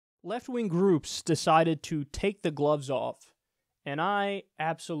Left-wing groups decided to take the gloves off, and I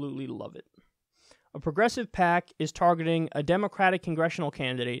absolutely love it. A progressive PAC is targeting a Democratic congressional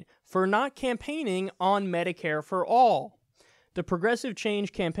candidate for not campaigning on Medicare for all. The Progressive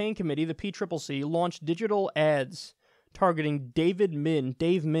Change Campaign Committee, the PCCC, launched digital ads targeting Dave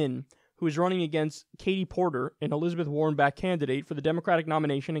Min, who is running against Katie Porter, an Elizabeth Warren-backed candidate for the Democratic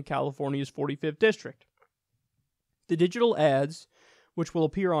nomination in California's 45th District. The digital ads, which will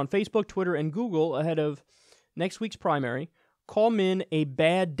appear on Facebook, Twitter, and Google ahead of next week's primary, call Min a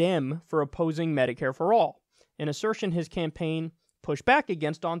bad Dem for opposing Medicare for all, an assertion his campaign pushed back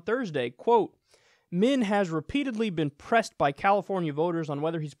against on Thursday. Quote, Min has repeatedly been pressed by California voters on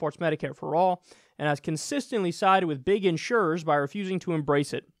whether he supports Medicare for all and has consistently sided with big insurers by refusing to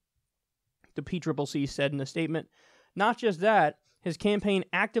embrace it, the PCCC said in a statement. Not just that, his campaign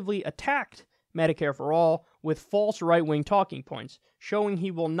actively attacked Medicare for all with false right-wing talking points, showing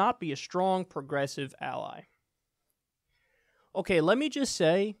he will not be a strong progressive ally. Okay, let me just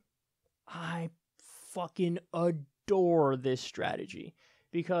say, I fucking adore this strategy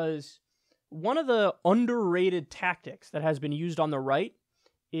because one of the underrated tactics that has been used on the right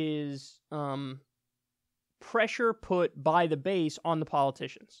is pressure put by the base on the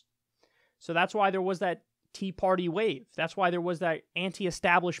politicians. So that's why there was that Tea Party wave. That's why there was that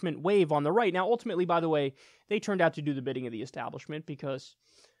anti-establishment wave on the right. Now, ultimately, by the way, they turned out to do the bidding of the establishment because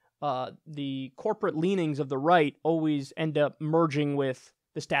the corporate leanings of the right always end up merging with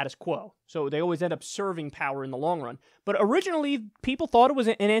the status quo. So they always end up serving power in the long run. But originally, people thought it was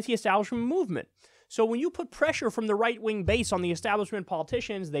an anti-establishment movement. So when you put pressure from the right-wing base on the establishment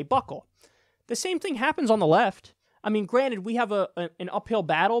politicians, they buckle. The same thing happens on the left. I mean, granted, we have an uphill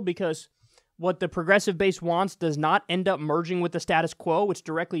battle because what the progressive base wants does not end up merging with the status quo. It's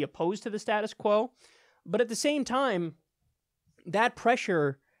directly opposed to the status quo. But at the same time, that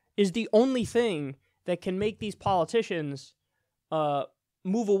pressure is the only thing that can make these politicians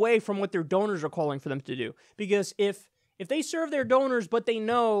move away from what their donors are calling for them to do. Because if they serve their donors, but they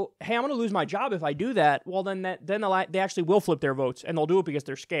know, hey, I'm going to lose my job if I do that, well, then they actually will flip their votes, and they'll do it because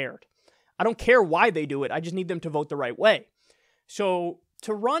they're scared. I don't care why they do it. I just need them to vote the right way. So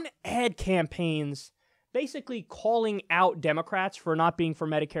to run ad campaigns basically calling out Democrats for not being for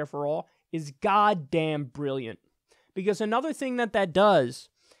Medicare for all is goddamn brilliant. Because another thing that does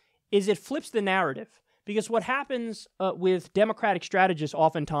is it flips the narrative. Because what happens with Democratic strategists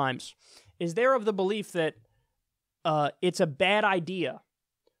oftentimes is they're of the belief that it's a bad idea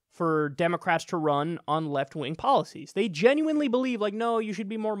for Democrats to run on left-wing policies. They genuinely believe, like, no, you should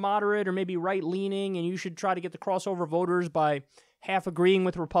be more moderate or maybe right-leaning, and you should try to get the crossover voters by half agreeing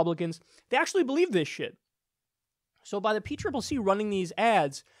with Republicans. They actually believe this shit. So by the PCCC running these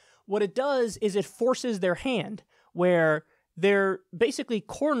ads, what it does is it forces their hand, where they're basically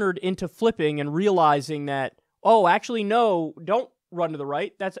cornered into flipping and realizing that, oh, actually, no, don't run to the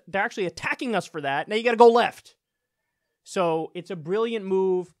right. They're actually attacking us for that. Now you got to go left. So it's a brilliant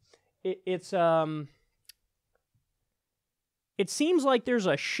move. It seems like there's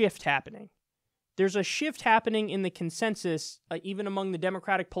a shift happening. There's a shift happening in the consensus, even among the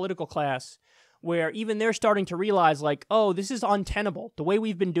Democratic political class, where even they're starting to realize, like, oh, this is untenable. The way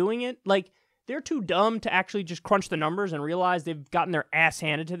we've been doing it, like, they're too dumb to actually just crunch the numbers and realize they've gotten their ass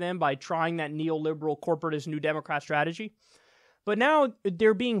handed to them by trying that neoliberal, corporatist New Democrat strategy. But now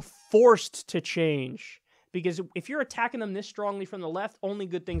they're being forced to change. Because if you're attacking them this strongly from the left, only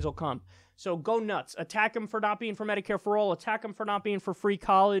good things will come. So go nuts. Attack them for not being for Medicare for all. Attack them for not being for free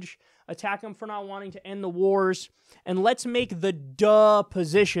college. Attack them for not wanting to end the wars. And let's make the duh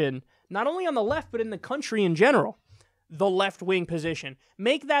position, not only on the left, but in the country in general, the left-wing position.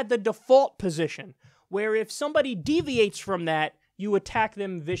 Make that the default position, where if somebody deviates from that, you attack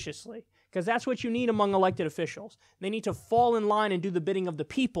them viciously. Because that's what you need among elected officials. They need to fall in line and do the bidding of the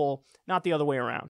people, not the other way around.